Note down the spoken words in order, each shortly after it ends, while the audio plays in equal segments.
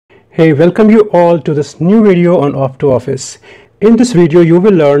Hey, welcome you all to this new video on Off to Office. In this video, you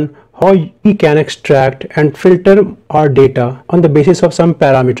will learn how we can extract and filter our data on the basis of some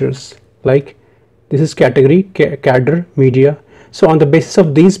parameters. Like this is category, cadre, media. So on the basis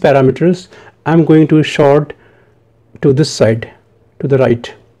of these parameters, I'm going to sort to this side, to the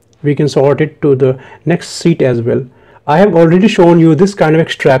right. We can sort it to the next sheet as well. I have already shown you this kind of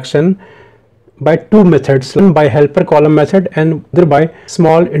extraction by two methods, one by helper column method and other by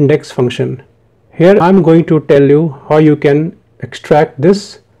small index function. Here I'm going to tell you how you can extract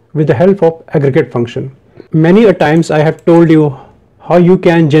this with the help of aggregate function. Many a times I have told you how you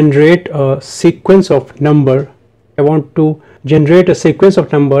can generate a sequence of number. I want to generate a sequence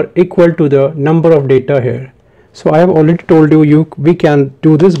of number equal to the number of data here. So I have already told you, we can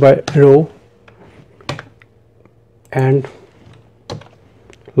do this by row and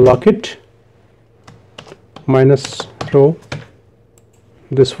lock it minus row,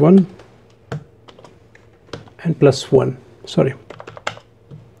 this one, and plus 1, sorry,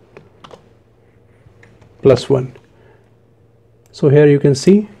 plus 1. So here you can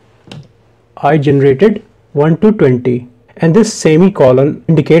see I generated 1 to 20, and this semicolon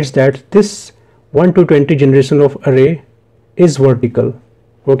indicates that this 1 to 20 generation of array is vertical.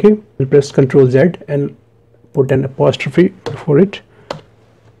 Okay, we'll press Ctrl Z and put an apostrophe before it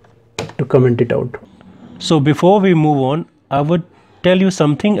to comment it out. So before we move on, I would tell you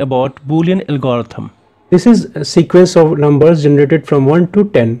something about boolean algorithm. This is a sequence of numbers generated from 1 to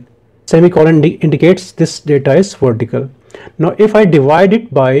 10. Semicolon indicates this data is vertical. Now if I divide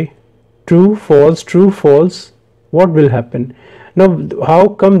it by true, false, what will happen? Now how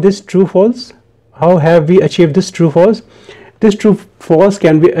come this true, false? How have we achieved this true, false? This true, false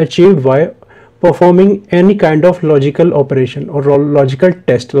can be achieved by performing any kind of logical operation or logical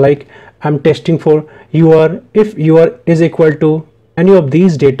test, like I'm testing for UR. If UR is equal to any of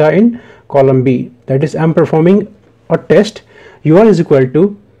these data in column B, that is I'm performing a test UR is equal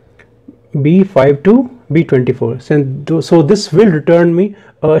to B5 to B24. So this will return me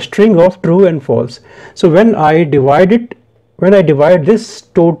a string of true and false. So when I divide this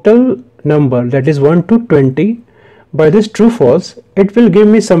total number, that is 1 to 20, by this true false, it will give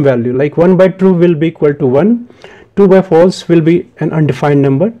me some value, like 1 by true will be equal to 1, 2 by false will be an undefined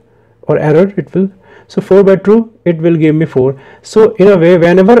number or error, it will, so 4 by true it will give me 4. So in a way,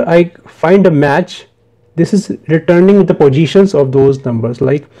 whenever I find a match, this is returning the positions of those numbers,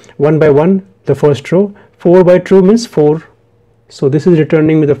 like 1 by 1 the first row, 4 by true means 4, so this is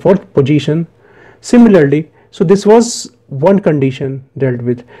returning me the fourth position. Similarly, so this was one condition dealt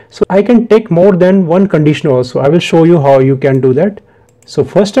with. So I can take more than one condition also. I will show you how you can do that. So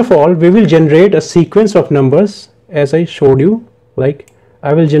first of all, we will generate a sequence of numbers as I showed you. Like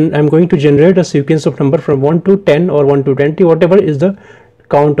I'm going to generate a sequence of number from 1 to 10 or 1 to 20, whatever is the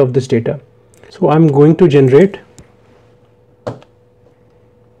count of this data. So I'm going to generate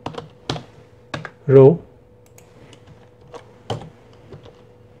row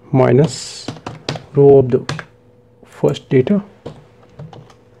minus row of the first data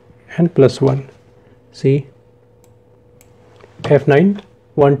and plus 1. See, F9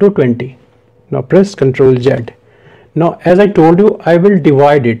 1 to 20. Now press Ctrl Z. Now as I told you, I will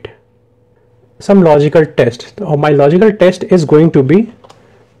divide it some logical test. My logical test is going to be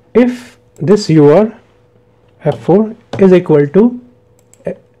if this UR F4 is equal to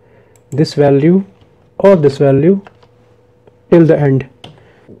this value or this value till the end.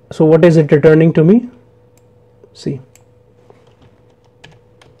 So what is it returning to me? See,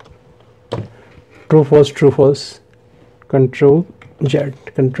 true, false, Ctrl Z,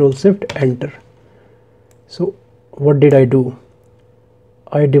 Ctrl Shift, Enter. So what did I do?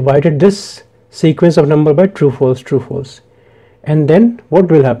 I divided this sequence of number by true, false, and then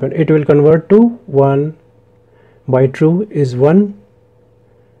what will happen? It will convert to 1 by true is 1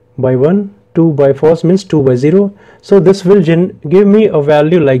 by 1, 2 by false means 2 by 0. So this will give me a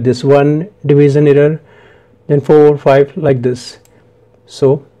value like this, 1 division error, then 4, 5, like this.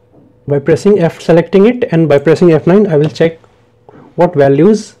 So by pressing F, selecting it, and by pressing F9, I will check what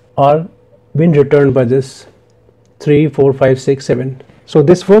values are being returned by this 3, 4, 5, 6, 7. So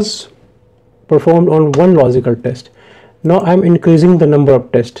this was performed on one logical test. Now I am increasing the number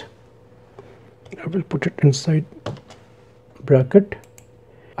of tests. I will put it inside bracket.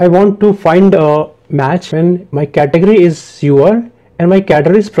 I want to find a match when my category is UR and my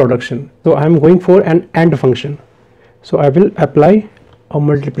cadre is production. So I am going for an AND function. So I will apply a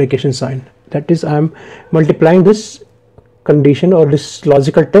multiplication sign. That is, I am multiplying this condition or this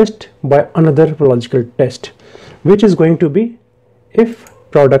logical test by another logical test, which is going to be if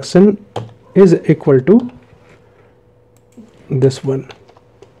production is equal to this one.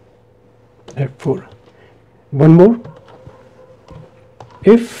 F4. One more.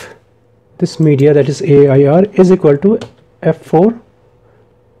 If this media, that is AIR, is equal to F4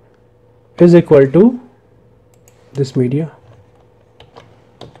 is equal to this media,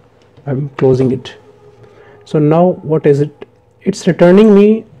 I'm closing it. So now what is it? It's returning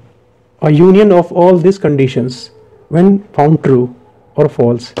me a union of all these conditions when found true or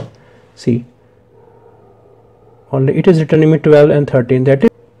false. See, only it is returning me 12 and 13. That is,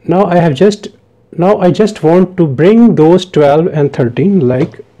 now I just want to bring those 12 and 13,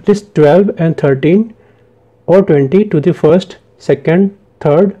 like this 12 and 13 or 20, to the first, second,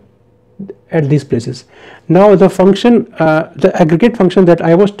 third at these places. Now the function, the aggregate function that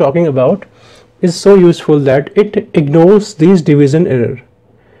I was talking about, is so useful that it ignores these division error.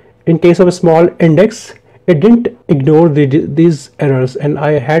 In case of a small index, it didn't ignore these errors, and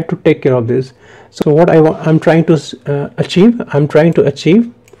I had to take care of this. So what I'm trying to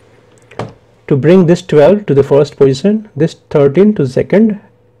achieve to bring this 12 to the first position, this 13 to the second,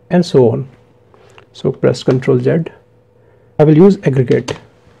 and so on. So press Ctrl Z. I will use aggregate.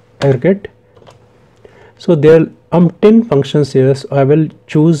 So there are umpteen functions here, so I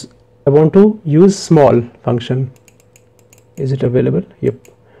want to use small function. Is it available? Yep,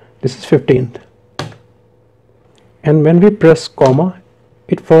 this is 15th. And when we press comma,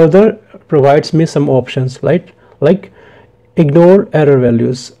 it further provides me some options like ignore error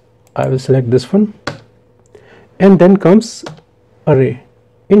values. I will select this one, and then comes array.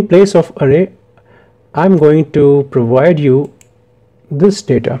 In place of array, I'm going to provide you this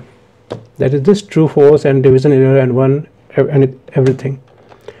data, that is this true, false, and division error, and one, and everything.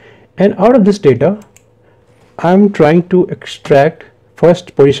 And out of this data, I'm trying to extract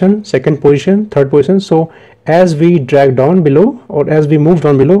first position, second position, third position. So as we drag down below, or as we move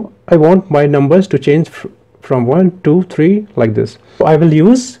down below, I want my numbers to change from 1, 2, 3, like this. So I will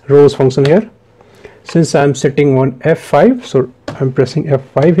use rows function here. Since I'm sitting on F5, so I'm pressing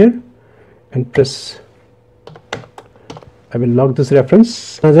F5 here and press. I will log this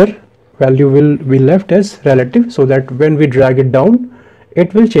reference. Another value will be left as relative, so that when we drag it down,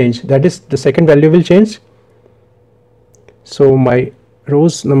 it will change. That is, the second value will change. So my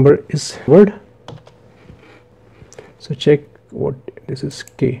rows number is word. So check what this is,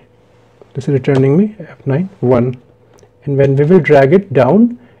 K. This is returning me F9 1, and when we will drag it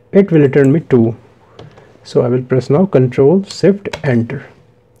down, it will return me 2. So I will press now Ctrl Shift Enter.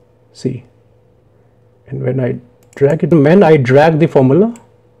 See, and when I drag the formula,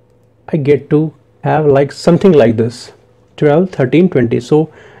 I get to have like something like this, 12, 13, 20.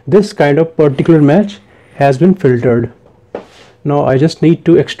 So this kind of particular match has been filtered. Now I just need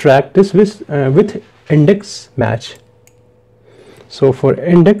to extract this with index match. So for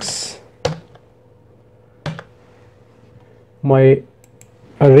index, my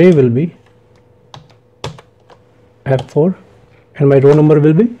array will be F4, and my row number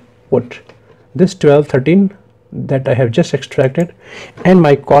will be what? This 12, 13 that I have just extracted, and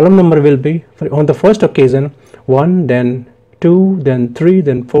my column number will be, on the first occasion, 1, then 2, then 3,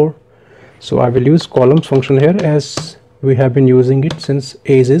 then 4. So I will use columns function here, as we have been using it since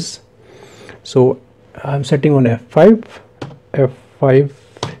ages. So I'm setting on F5,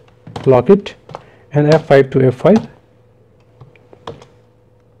 lock it, and F5 to F5.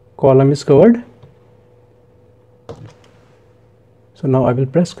 Column is covered. So now I will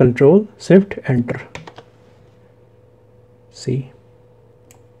press Ctrl Shift Enter. See,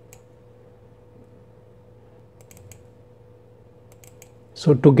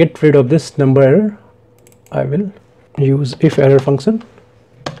 so to get rid of this number error, I will use if error function.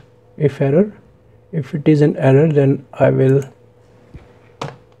 If error, if it is an error, then I will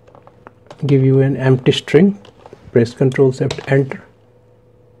give you an empty string. Press Ctrl Shift Enter.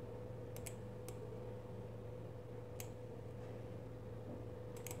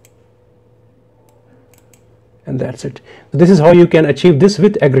 And that's it. This is how you can achieve this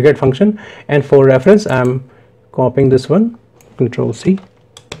with aggregate function. And for reference, I'm copying this one, Ctrl C,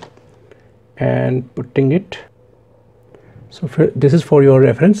 and putting it. So this is for your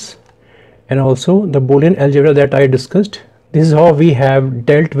reference. And also the Boolean algebra that I discussed. This is how we have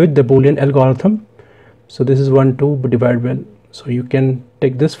dealt with the Boolean algorithm. So this is 1, 2 divided by. So you can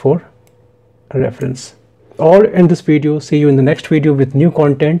take this for a reference. Or in this video. See you in the next video with new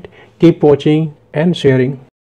content. Keep watching and sharing.